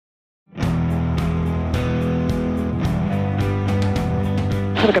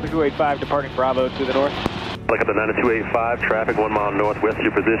Look at the 285 departing Bravo to the north. Look at the 9285, traffic 1 mile northwest of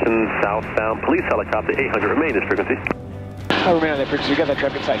your position, southbound police helicopter 800, remain this frequency. I'll remain on that frequency, you got that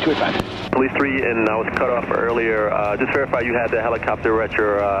traffic inside, 285. Police 3, and I was cut off earlier, just verify you had the helicopter at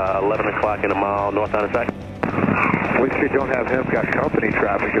your 11 o'clock in a mile northbound in fact. Police 3 don't have him, got company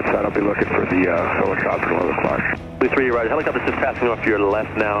traffic inside, I'll be looking for the helicopter at 11 o'clock. Police 3, you're right, helicopter's just passing off your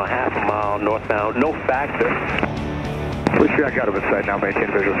left now, half a mile northbound, no factor. Police 3, I got him inside now, maintain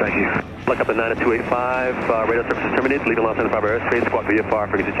visual, thank you. Look up at 9285, radar services terminated, leaving Los Angeles Harbor airspace, squawk via far,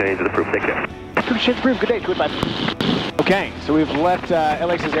 frequency change is approved, take care. Frequency change approved, good day, 285. Okay, so we've left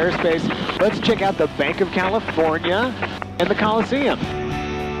LX's airspace. Let's check out the Banc of California and the Coliseum.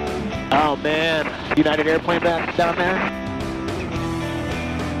 Oh man, United airplane down there.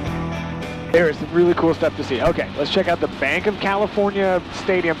 There is some really cool stuff to see. Okay, let's check out the Banc of California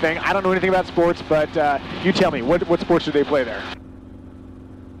Stadium thing. I don't know anything about sports, but you tell me, what sports do they play there?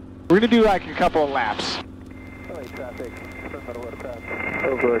 We're gonna do like a couple of laps. LA traffic,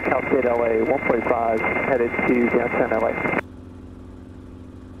 over Cal State LA 145, headed to downtown LA.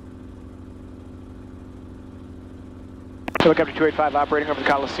 So look up to 285 operating over the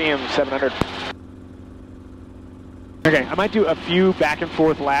Coliseum, 700. Okay, I might do a few back and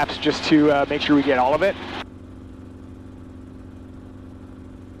forth laps just to make sure we get all of it.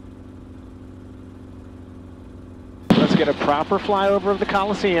 Let's get a proper flyover of the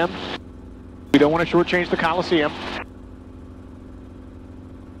Coliseum. We don't want to shortchange the Coliseum.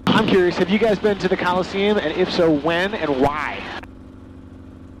 I'm curious, have you guys been to the Coliseum, and if so, when and why?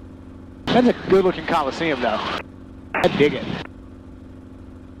 That's a good looking Coliseum though. I dig it.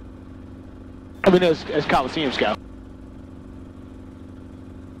 I mean, as Coliseums go.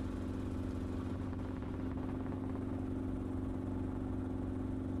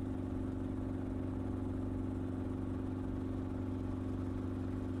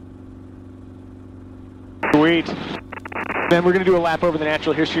 Sweet. Then we're going to do a lap over the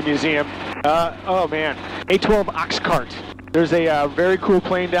Natural History Museum. Oh man, A-12 OXCART. There's a very cool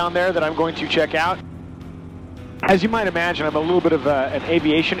plane down there that I'm going to check out. As you might imagine, I'm a little bit of an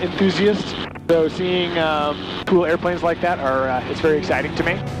aviation enthusiast, so seeing cool airplanes like that it's very exciting to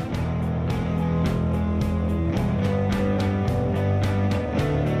me.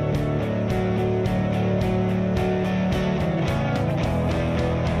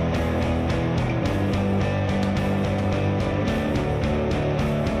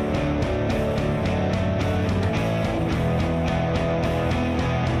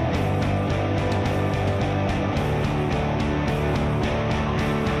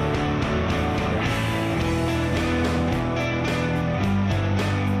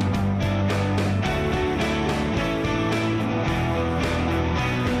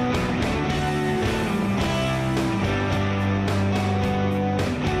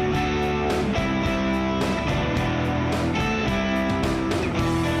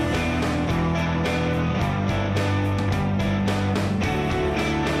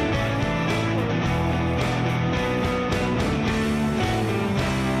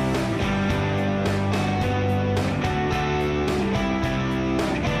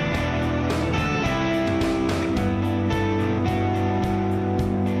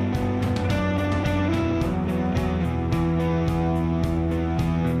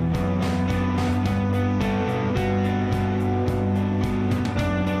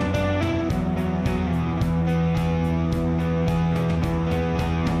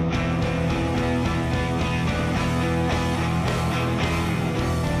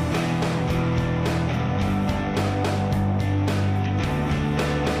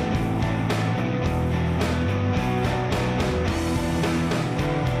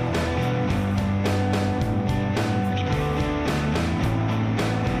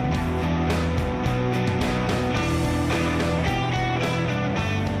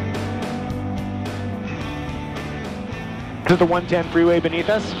 This is the 110 freeway beneath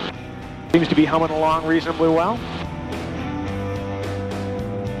us. Seems to be humming along reasonably well.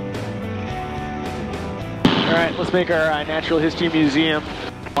 All right, let's make our Natural History Museum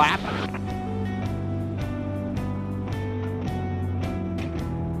lap.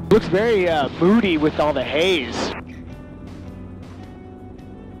 Looks very moody with all the haze.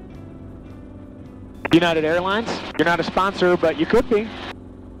 United Airlines, you're not a sponsor, but you could be.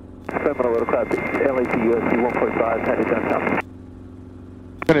 Seminole Rotorcraft, LAT USD 145, headed downtown.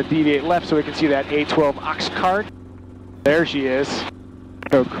 I'm going to deviate left so we can see that A-12 OXCART. There she is.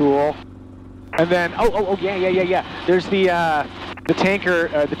 So cool. And then, yeah. There's the tanker,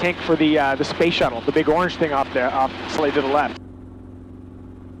 the tank for the space shuttle, the big orange thing off there, slightly to the left.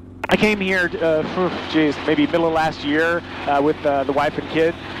 I came here, maybe middle of last year with the wife and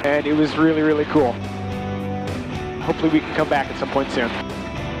kid, and it was really, really cool. Hopefully we can come back at some point soon.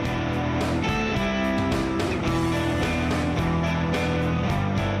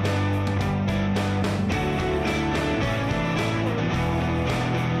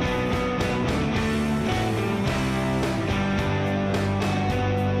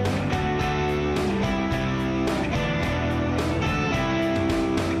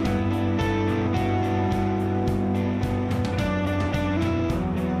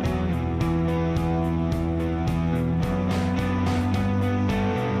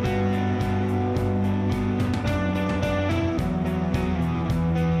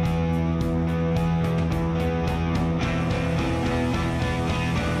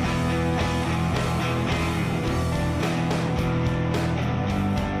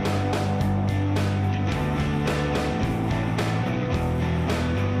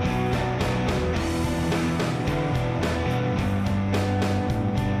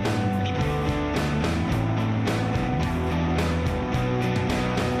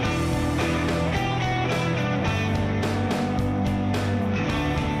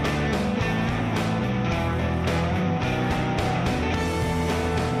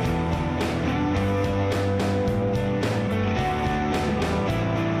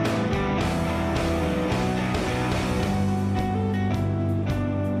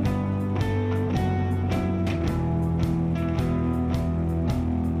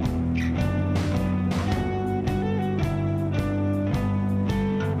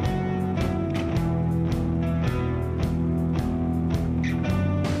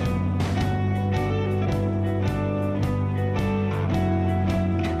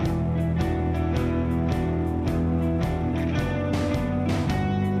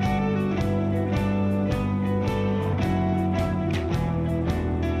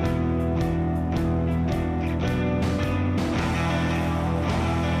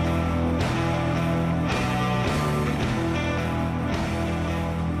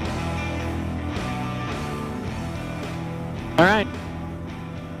 All right.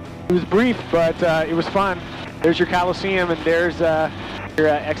 It was brief, but it was fun. There's your Coliseum, and there's your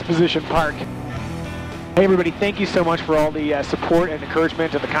Exposition Park. Hey everybody, thank you so much for all the support and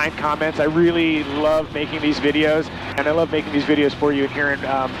encouragement and the kind comments. I really love making these videos, and I love making these videos for you and hearing.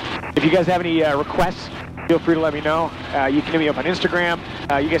 If you guys have any requests, feel free to let me know. You can hit me up on Instagram.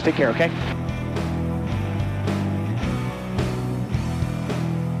 You guys take care, okay?